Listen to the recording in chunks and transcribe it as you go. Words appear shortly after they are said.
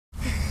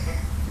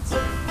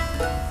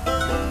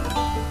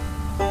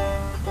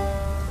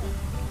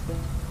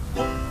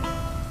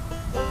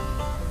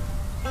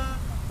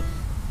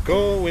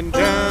Going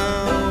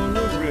down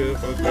the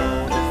river,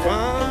 gonna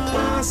find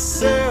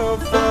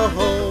myself a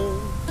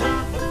hole.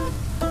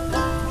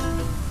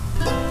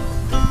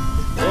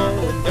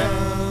 Going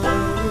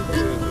down the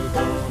river,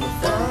 gonna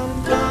find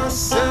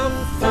myself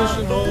a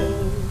fishing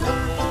hole.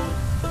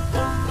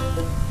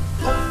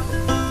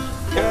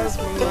 'Cast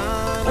my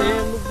line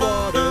in the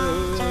water,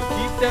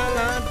 keep that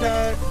line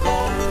tight,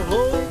 gonna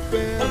hope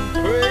and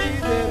pray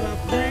that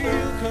my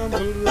reel comes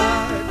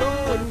alive.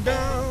 Going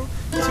down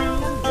to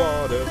the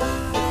water,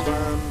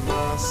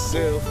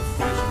 myself a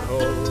fishing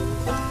hole.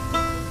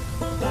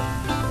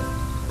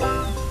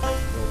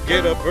 Gonna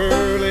get up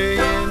early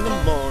in the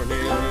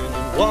morning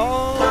and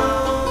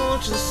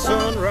watch the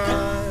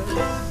sunrise.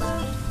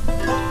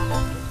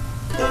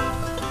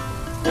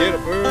 Get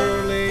up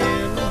early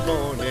in the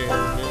morning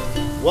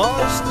and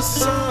watch the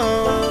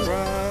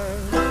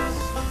sunrise.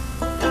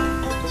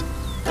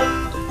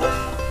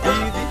 Be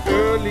the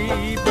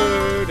early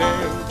bird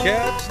and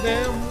catch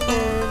them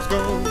worms.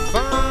 Gonna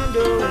find a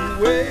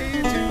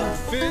way to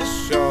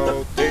fish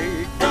all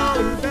day.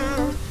 Going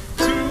down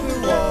to the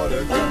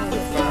water,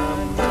 gonna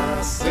find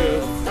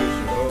myself a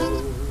fishing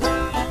hole.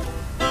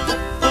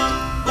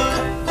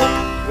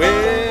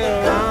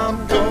 Well, I'm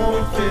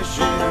going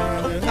fishing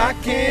and I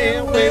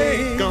can't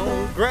wait.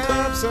 Gonna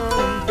grab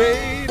some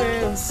bait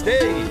and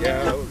stay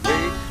out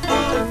late.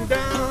 Going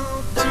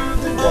down to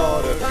the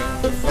water,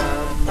 gonna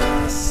find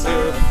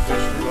myself a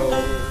fishing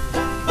hole.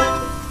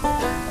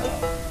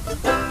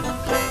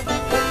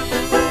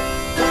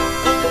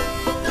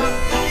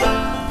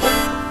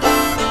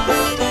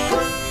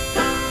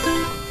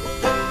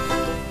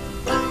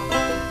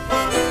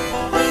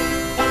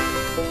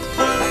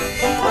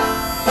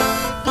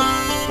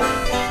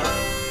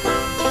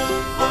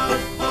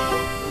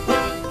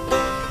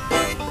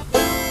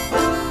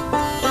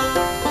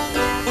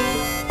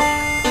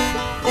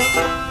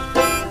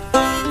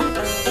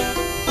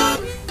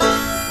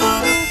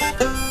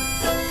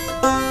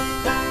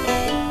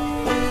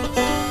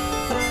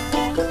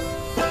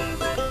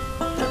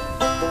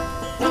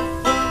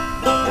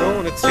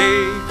 Gonna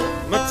take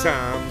my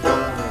time,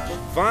 gonna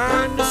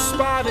find a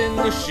spot in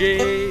the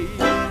shade.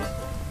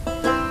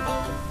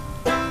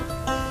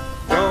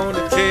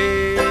 Gonna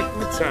take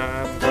my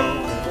time,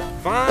 gonna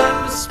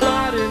find a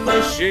spot in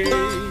the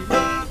shade.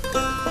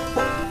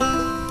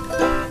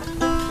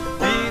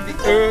 Be the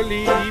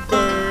early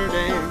bird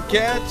and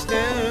catch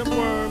them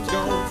worms.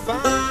 Gonna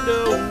find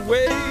a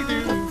way to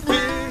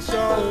fish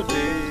all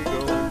day.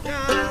 Going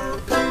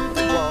down to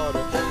the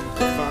water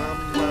to find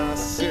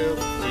myself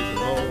a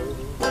fishing hole.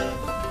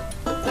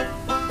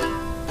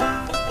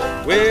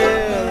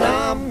 Well,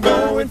 I'm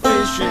going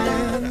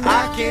fishing, I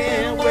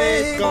can't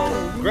wait.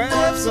 Gonna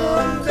grab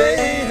some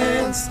bait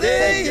and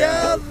stay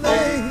out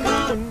late.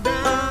 Going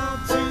down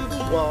to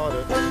the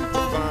water to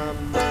find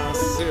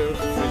myself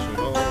a fishing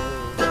hole.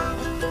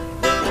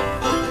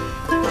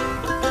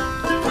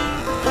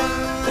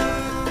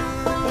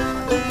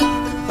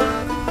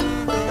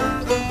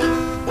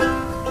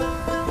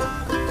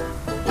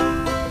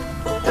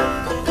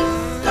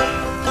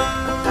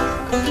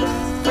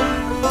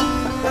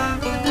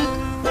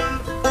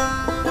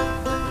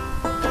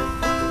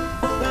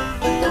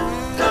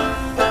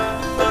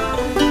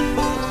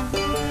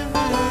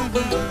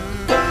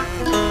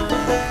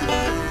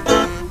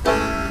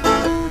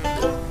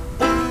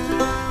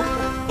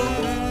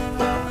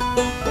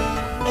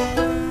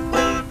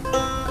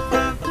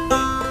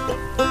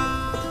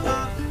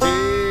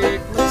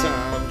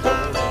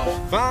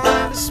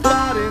 Find a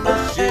spot in the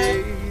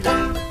shade.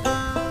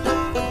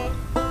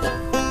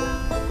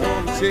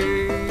 Gonna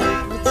take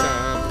my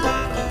time,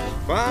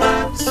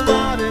 find a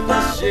spot in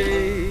the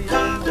shade.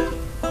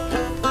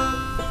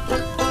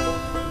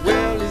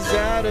 Well, is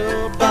that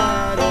a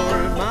bite or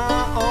am I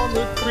on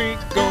the creek?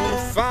 Gonna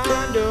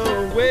find a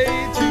way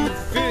to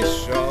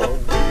fish all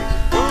week.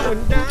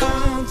 Going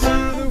down to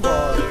the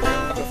water,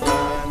 gonna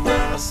find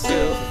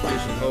myself a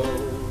fishing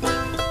hole.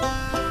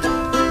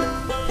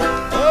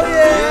 Oh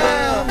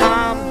yeah,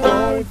 I'm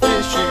going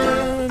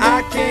fishing, I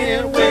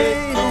can't wait.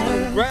 Gonna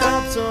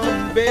grab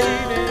some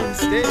bait and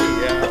stay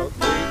out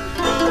late.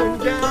 Going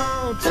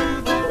down to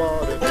the